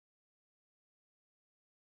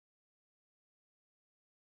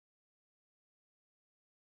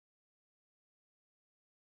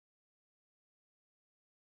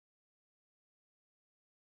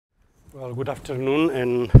Well, good afternoon,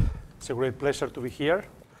 and it's a great pleasure to be here.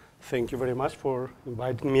 Thank you very much for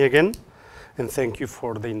inviting me again, and thank you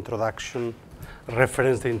for the introductory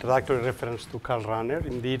reference to Karl Rahner.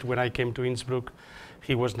 Indeed, when I came to Innsbruck,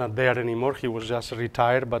 he was not there anymore. He was just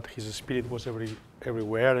retired, but his spirit was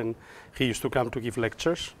everywhere, and he used to come to give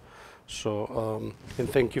lectures. So, and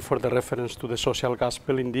thank you for the reference to the social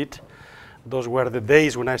gospel. Indeed, those were the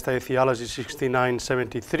days when I studied theology, 69,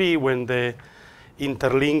 73, when the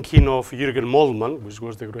interlinking of Jürgen Moltmann, which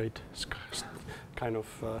was the great kind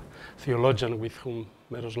of theologian with whom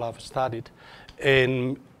Miroslav studied,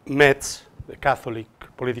 and Metz, the Catholic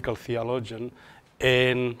political theologian,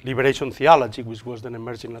 and liberation theology, which was then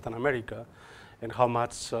emerging in Latin America, and how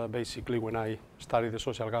much basically when I studied the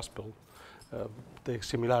social gospel, the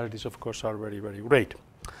similarities, of course, are very, very great.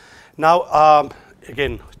 Now,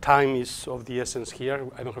 again, time is of the essence here.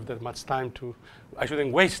 I don't have that much time I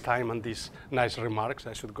shouldn't waste time on these nice remarks.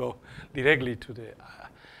 I should go directly to the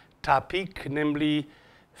topic, namely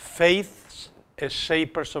faiths as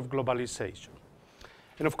shapers of globalization.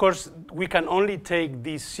 And of course, we can only take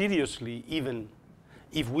this seriously even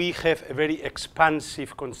if we have a very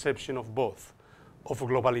expansive conception of both, of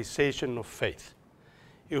globalization and of faith.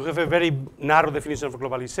 If you have a very narrow definition of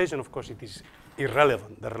globalization, of course, it is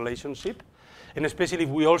irrelevant, the relationship, and especially if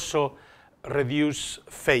we also reduce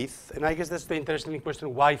faith. And I guess that's the interesting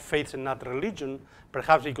question, why faith and not religion?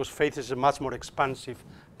 Perhaps because faith is a much more expansive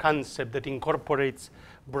concept that incorporates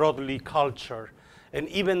broadly culture and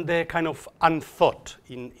even the kind of unthought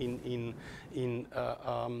in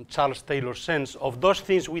Charles Taylor's sense of those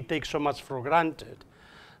things we take so much for granted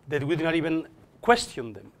that we do not even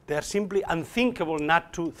question them. They are simply unthinkable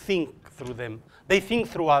not to think through them. They think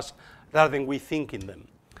through us rather than we think in them.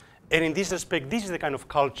 And in this respect, this is the kind of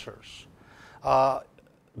cultures.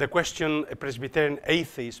 The question, a Presbyterian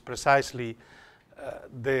atheist, precisely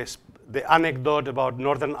the anecdote about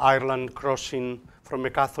Northern Ireland crossing from a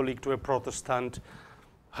Catholic to a Protestant,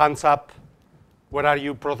 hands up, where are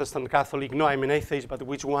you, Protestant, Catholic? No, I'm an atheist, but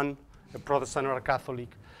which one, a Protestant or a Catholic?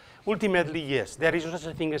 Ultimately, yes, there is no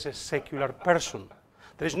such a thing as a secular person.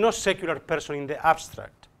 There is no secular person in the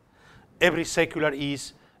abstract. Every secular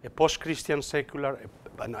is a post-Christian secular,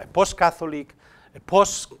 a post-Catholic, a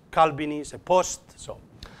post-Calvinist, a so.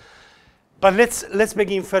 But let's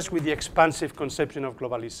begin first with the expansive conception of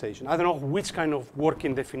globalization. I don't know which kind of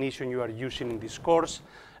working definition you are using in this course,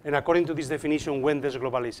 and according to this definition, when does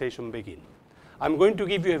globalization begin? I'm going to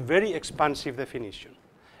give you a very expansive definition,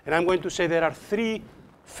 and I'm going to say there are three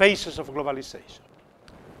phases of globalization.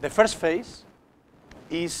 The first phase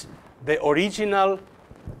is the original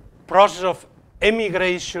process of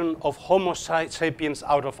emigration of Homo sapiens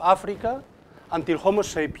out of Africa until Homo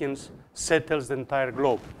sapiens settles the entire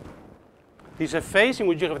globe. This is a phase in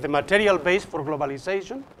which you have the material base for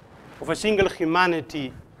globalization of a single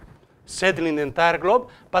humanity settling the entire globe,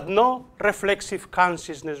 but no reflexive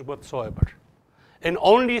consciousness whatsoever. And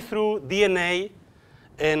only through DNA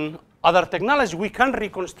and other technology we can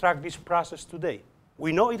reconstruct this process today.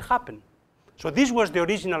 We know it happened. So this was the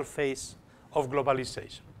original phase of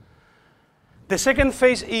globalization. The second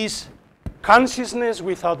phase is consciousness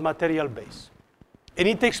without material base. And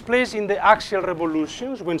it takes place in the axial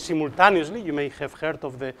revolutions when simultaneously, you may have heard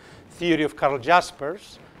of the theory of Karl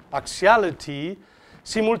Jasper's axiality,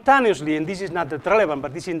 simultaneously, and this is not that relevant,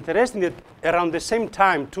 but it's interesting that around the same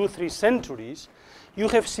time, 2-3 centuries, you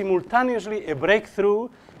have simultaneously a breakthrough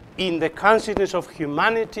in the consciousness of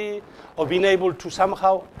humanity, of being able to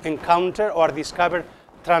somehow encounter or discover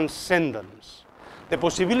transcendence. The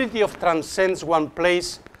possibility of transcends one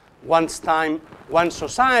place, one's time, one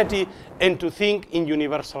society, and to think in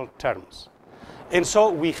universal terms. And so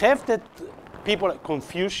we have that people like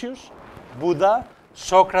Confucius, Buddha,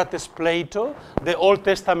 Socrates, Plato, the Old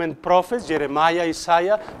Testament prophets, Jeremiah,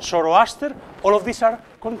 Isaiah, Zoroaster, all of these are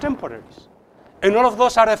contemporaries. And all of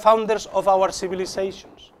those are the founders of our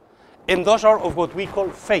civilizations. And those are of what we call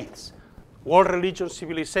faiths, world religions,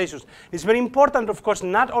 civilizations. It's very important, of course,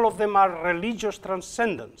 not all of them are religious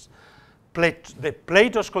transcendence.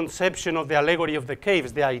 Plato's conception of the allegory of the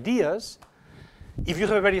caves, the ideas, if you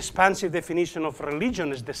have a very expansive definition of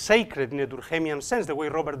religion as the sacred in a Durkheimian sense, the way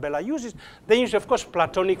Robert Bellah uses, then you say, of course,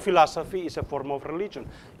 Platonic philosophy is a form of religion.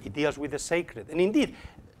 It deals with the sacred. And indeed,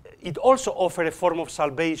 it also offers a form of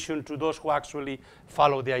salvation to those who actually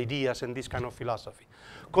follow the ideas and this kind of philosophy.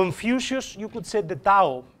 Confucius, you could say the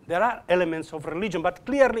Tao, there are elements of religion, but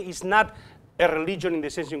clearly it's not a religion in the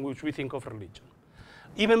sense in which we think of religion.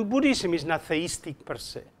 Even Buddhism is not theistic per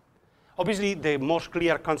se. Obviously, the most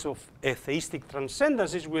clear concept of a theistic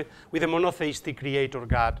transcendence is with a monotheistic creator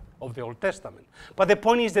God of the Old Testament. But the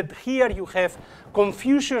point is that here you have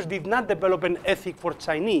Confucius did not develop an ethic for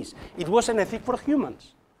Chinese. It was an ethic for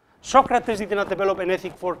humans. Socrates did not develop an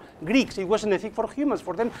ethic for Greeks. It was an ethic for humans.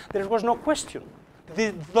 For them, there was no question.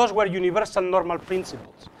 Those were universal normal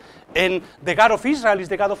principles. And the God of Israel is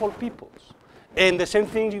the God of all peoples. And the same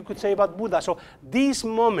thing you could say about Buddha. So this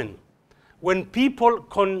moment, when people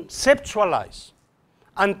conceptualize,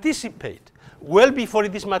 anticipate, well before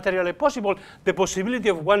it is materially possible, the possibility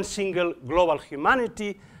of one single global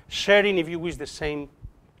humanity sharing, if you wish, the same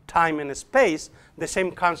time and space, the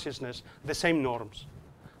same consciousness, the same norms.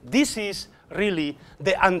 This is really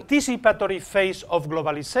the anticipatory phase of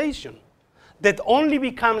globalization that only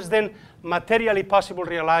becomes then materially possible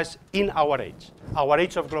realized in our age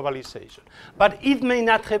of globalization. But it may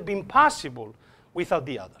not have been possible without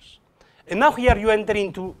the others. And now here you enter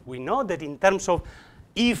into, we know that in terms of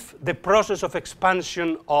if the process of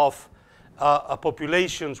expansion of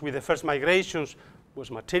populations with the first migrations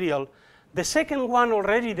was material, the second one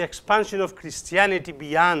already, the expansion of Christianity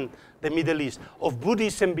beyond the Middle East, of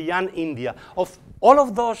Buddhism beyond India, of all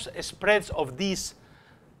of those spreads of these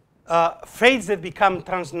faiths that become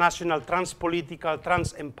transnational, transpolitical,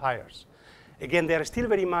 trans-empires. Again, they are still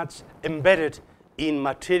very much embedded in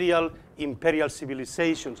material imperial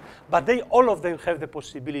civilizations, but all of them have the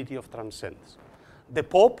possibility of transcendence. The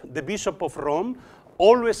Pope, the Bishop of Rome,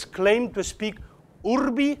 always claimed to speak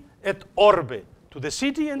urbi et orbe, to the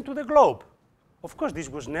city and to the globe. Of course, this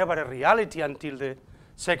was never a reality until the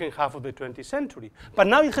second half of the 20th century. But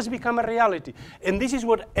now it has become a reality. And this is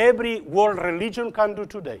what every world religion can do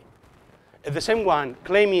today. At the same one,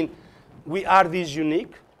 claiming we are this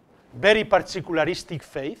unique, very particularistic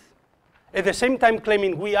faith, at the same time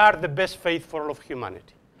claiming we are the best faith for all of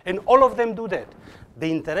humanity. And all of them do that. The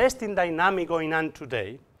interesting dynamic going on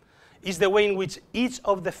today is the way in which each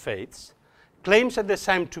of the faiths claims at the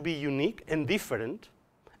same to be unique and different,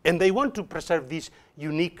 and they want to preserve this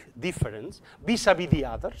unique difference vis-a-vis the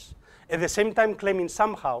others, at the same time claiming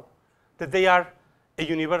somehow that they are a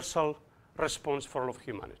universal response for all of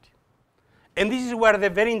humanity. And this is where the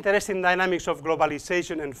very interesting dynamics of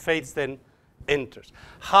globalization and faiths then enters.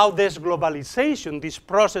 How this globalization, this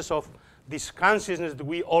process of this consciousness that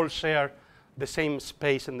we all share the same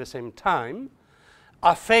space and the same time,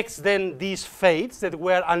 affects then these faiths that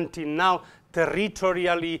were until now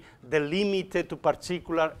territorially delimited to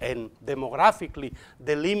particular and demographically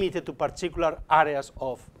delimited to particular areas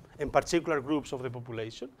of and particular groups of the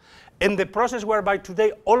population, and the process whereby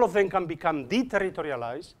today all of them can become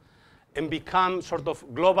deterritorialized and become sort of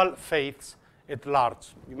global faiths at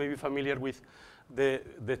large. You may be familiar with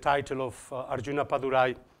the title of Arjuna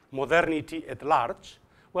Padurai, Modernity at Large.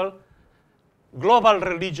 Well, global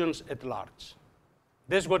religions at large.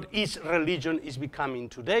 That's what each religion is becoming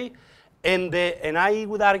today. And I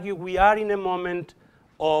would argue we are in a moment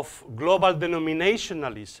of global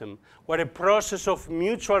denominationalism, where a process of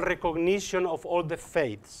mutual recognition of all the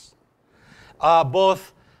faiths,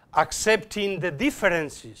 both accepting the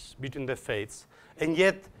differences between the faiths and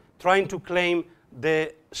yet trying to claim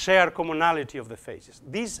the shared commonality of the faiths.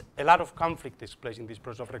 A lot of conflict takes place in this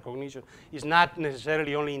process of recognition. It's not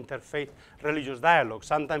necessarily only interfaith religious dialogue.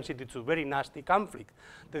 Sometimes it is a very nasty conflict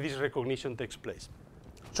that this recognition takes place.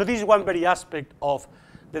 So this is one very aspect of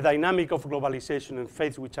the dynamic of globalization and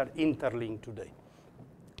faiths which are interlinked today.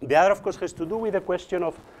 The other, of course, has to do with the question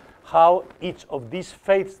of how each of these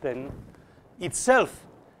faiths then itself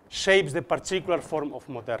shapes the particular form of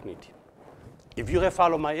modernity. If you have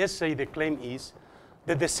followed my essay, the claim is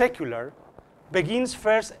that the secular begins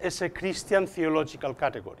first as a Christian theological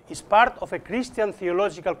category. It's part of a Christian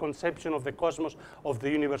theological conception of the cosmos, of the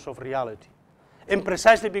universe of reality. And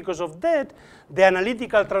precisely because of that, the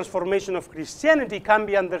analytical transformation of Christianity can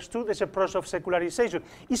be understood as a process of secularization.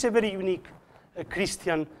 It's a very unique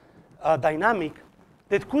Christian dynamic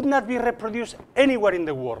that could not be reproduced anywhere in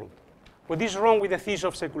the world. What is wrong with the thesis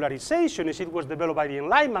of secularization, as it was developed by the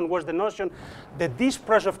Enlightenment, was the notion that this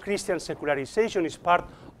process of Christian secularization is part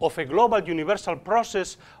of a global universal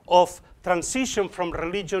process of transition from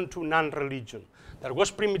religion to non-religion. There was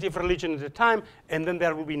primitive religion at the time, and then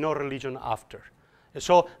there will be no religion after.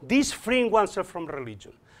 So this freeing oneself from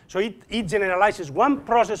religion. So it generalizes one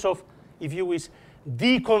process of, if you wish,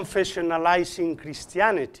 deconfessionalizing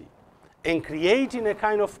Christianity and creating a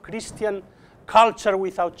kind of Christian culture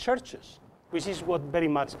without churches, which is what very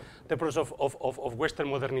much the process of Western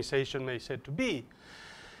modernization may said to be.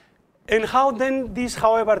 And how then this,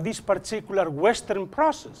 however, this particular Western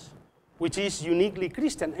process, which is uniquely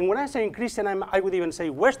Christian, and when I say Christian, I would even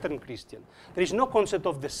say Western Christian. There is no concept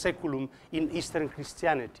of the seculum in Eastern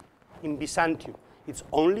Christianity, in Byzantium. It's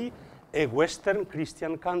only a Western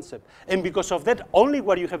Christian concept. And because of that, only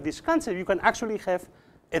where you have this concept, you can actually have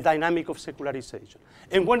a dynamic of secularization.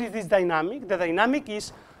 And what is this dynamic? The dynamic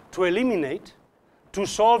is to eliminate, to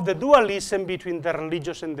solve the dualism between the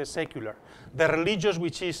religious and the secular. The religious,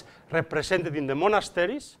 which is represented in the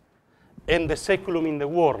monasteries, and the seculum in the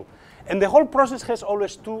world. And the whole process has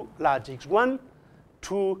always two logics. One,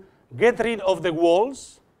 to get rid of the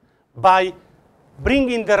walls by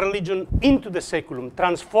bringing the religion into the seculum,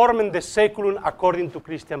 transforming the seculum according to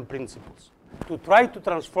Christian principles. To try to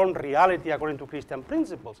transform reality according to Christian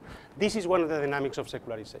principles. This is one of the dynamics of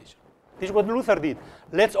secularization. This is what Luther did.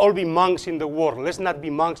 Let's all be monks in the world. Let's not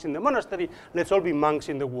be monks in the monastery. Let's all be monks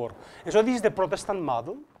in the world. And so this is the Protestant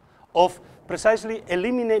model of precisely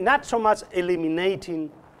not so much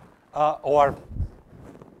eliminating or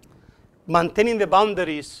maintaining the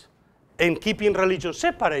boundaries and keeping religion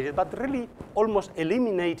separated, but really almost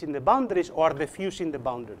eliminating the boundaries or diffusing the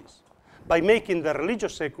boundaries by making the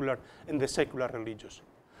religious secular and the secular religious.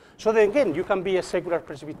 So then again, you can be a secular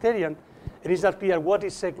Presbyterian, and it's not clear what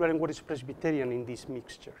is secular and what is Presbyterian in this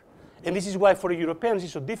mixture. And this is why for Europeans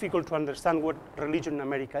it's so difficult to understand what religion in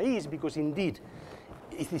America is, because indeed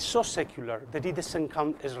it is so secular that it doesn't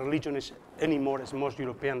count as religion anymore, as most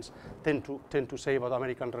Europeans tend to say about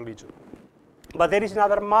American religion. But there is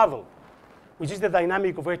another model, which is the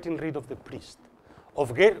dynamic of getting rid of the priest,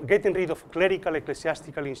 of getting rid of clerical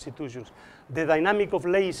ecclesiastical institutions, the dynamic of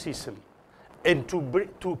laicism, and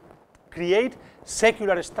to create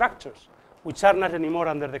secular structures which are not anymore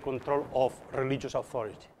under the control of religious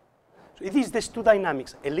authority. So it is these two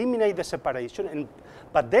dynamics, eliminate the separation,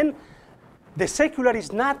 but then the secular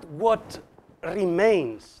is not what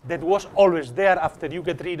remains that was always there after you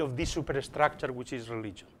get rid of this superstructure which is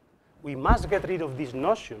religion. We must get rid of this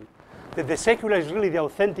notion that the secular is really the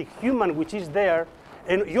authentic human which is there,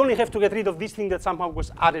 and you only have to get rid of this thing that somehow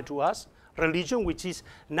was added to us, religion, which is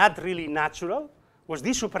not really natural, was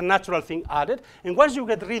this supernatural thing added, and once you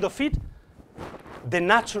get rid of it, the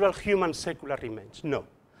natural human secular remains. No,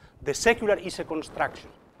 the secular is a construction.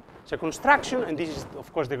 It's a construction, and this is,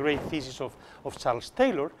 of course, the great thesis of Charles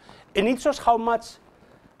Taylor, and it shows how much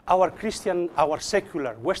our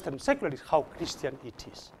secular, Western secular is how Christian it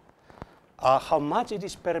is. How much it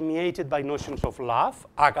is permeated by notions of love,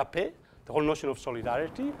 agape, the whole notion of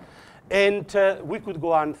solidarity, and we could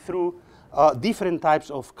go on through different types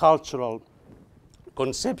of cultural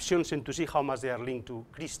conceptions and to see how much they are linked to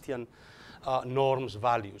Christian norms,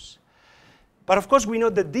 values. But of course, we know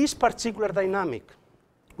that this particular dynamic,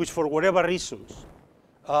 which for whatever reasons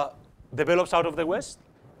develops out of the West,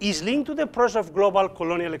 is linked to the process of global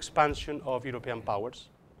colonial expansion of European powers,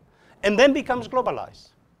 and then becomes globalized.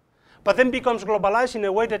 But then becomes globalized in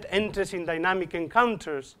a way that enters in dynamic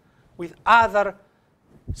encounters with other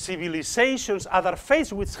civilizations, other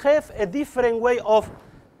faiths, which have a different way of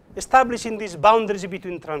establishing these boundaries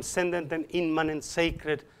between transcendent and immanent,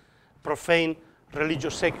 sacred, profane,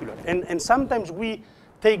 religious, secular. And sometimes we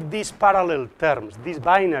take these parallel terms, this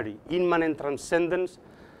binary, immanent, transcendence,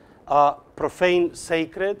 profane,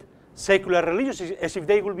 sacred, secular, religious, as if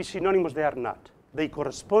they will be synonymous. They are not. They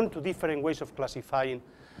correspond to different ways of classifying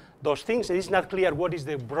those things, and it's not clear what is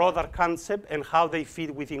the broader concept and how they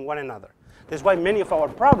fit within one another. That's why many of our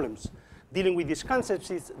problems dealing with these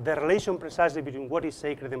concepts is the relation precisely between what is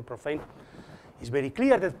sacred and profane. It's very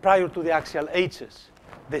clear that prior to the axial ages,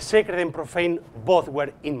 the sacred and profane both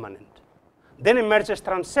were immanent. Then emerges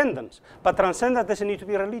transcendence, but transcendence doesn't need to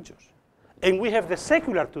be religious. And we have the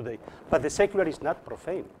secular today, but the secular is not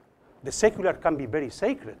profane. The secular can be very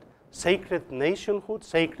sacred. Sacred nationhood,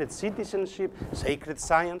 sacred citizenship, sacred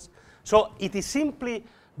science. So it is simply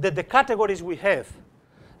that the categories we have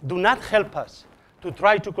do not help us to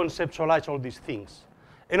try to conceptualize all these things.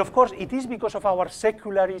 And of course, it is because of our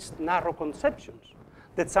secularist narrow conceptions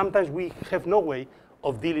that sometimes we have no way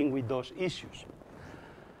of dealing with those issues.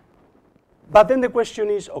 But then the question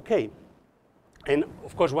is, okay, and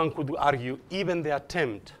of course one could argue even the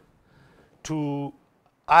attempt to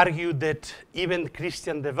argue that even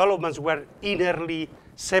Christian developments were innerly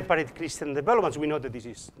separate Christian developments. We know that this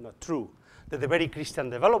is not true, that the very Christian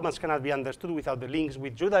developments cannot be understood without the links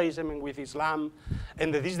with Judaism and with Islam,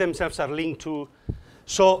 and that these themselves are linked to.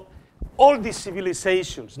 So all these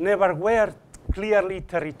civilizations never were clearly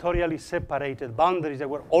territorially separated boundaries. They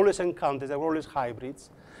were always encounters, they were always hybrids,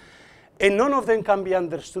 and none of them can be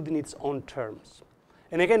understood in its own terms.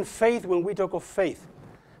 And again, faith, when we talk of faith,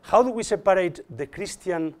 how do we separate the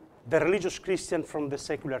Christian, the religious Christian from the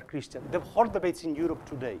secular Christian? The whole debates in Europe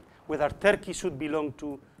today, whether Turkey should belong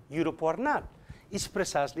to Europe or not, is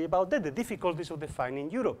precisely about that, the difficulties of defining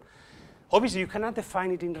Europe. Obviously, you cannot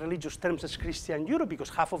define it in religious terms as Christian Europe because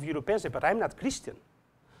half of Europeans say, but I'm not Christian.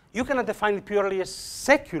 You cannot define it purely as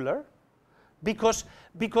secular because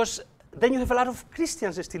then you have a lot of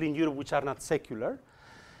Christians still in Europe which are not secular.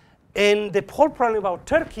 And the whole problem about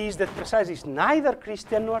Turkey is that precisely it's neither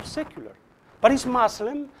Christian nor secular, but it's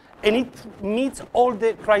Muslim, and it meets all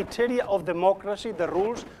the criteria of democracy, the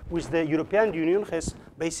rules which the European Union has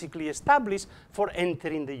basically established for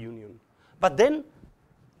entering the Union. But then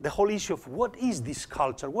the whole issue of what is this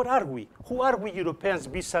culture? What are we? Who are we Europeans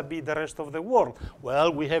vis-a-vis the rest of the world?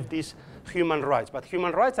 Well, we have these human rights, but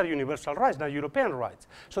human rights are universal rights, not European rights.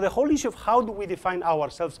 So the whole issue of how do we define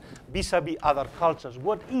ourselves vis-a-vis other cultures?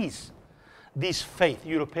 What is this faith,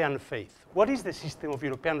 European faith? What is the system of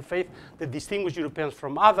European faith that distinguishes Europeans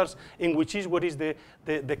from others, and what is the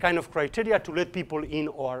kind of criteria to let people in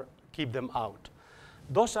or keep them out?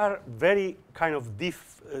 Those are very kind of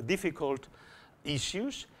difficult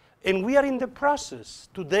issues, and we are in the process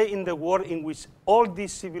today in the world in which all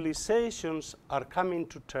these civilizations are coming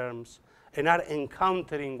to terms and are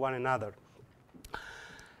encountering one another.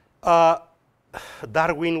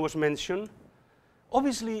 Darwin was mentioned.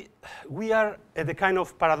 Obviously, we are at a kind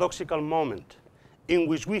of paradoxical moment in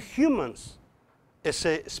which we humans, as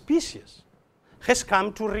a species, has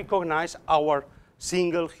come to recognize our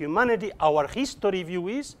single humanity, our history view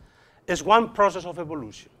is, as one process of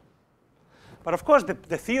evolution. But of course,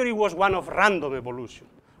 the theory was one of random evolution,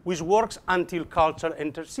 which works until culture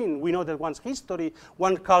enters in. We know that once history,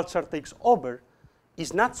 one culture takes over,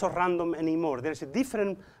 it's not so random anymore. There's a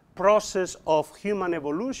different process of human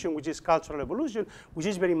evolution, which is cultural evolution, which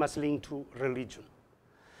is very much linked to religion.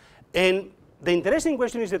 And the interesting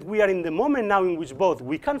question is that we are in the moment now in which both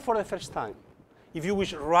we can, for the first time, if you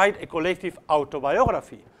wish, write a collective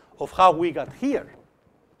autobiography of how we got here,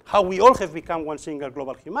 how we all have become one single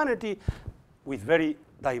global humanity with very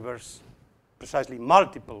diverse, precisely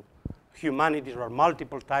multiple humanities or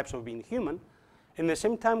multiple types of being human. And at the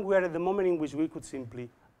same time, we are at the moment in which we could simply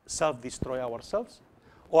self-destroy ourselves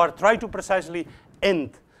or try to precisely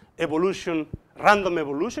end evolution, random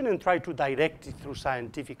evolution, and try to direct it through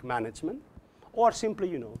scientific management, or simply,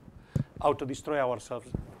 you know, auto-destroy ourselves,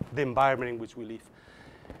 the environment in which we live.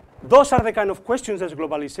 Those are the kind of questions that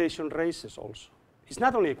globalization raises also. It's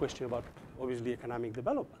not only a question about, obviously, economic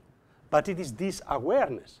development, but it is this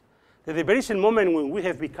awareness that there is a moment when we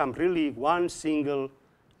have become really one single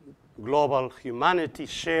global humanity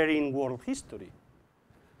sharing world history.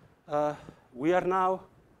 We are now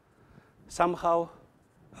somehow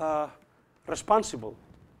responsible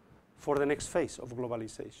for the next phase of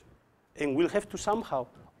globalization. And we'll have to somehow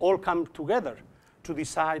all come together to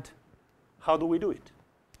decide how do we do it.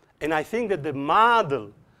 And I think that the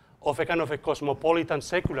model of a kind of a cosmopolitan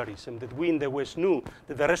secularism that we in the West knew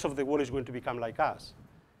that the rest of the world is going to become like us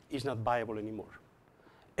is not viable anymore.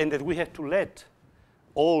 And that we have to let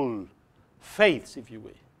all faiths, if you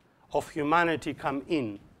will, of humanity come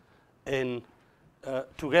in and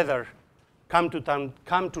together come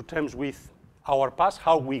to terms with our past,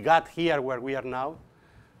 how we got here where we are now,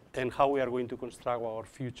 and how we are going to construct our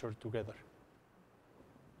future together.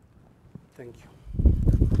 Thank you.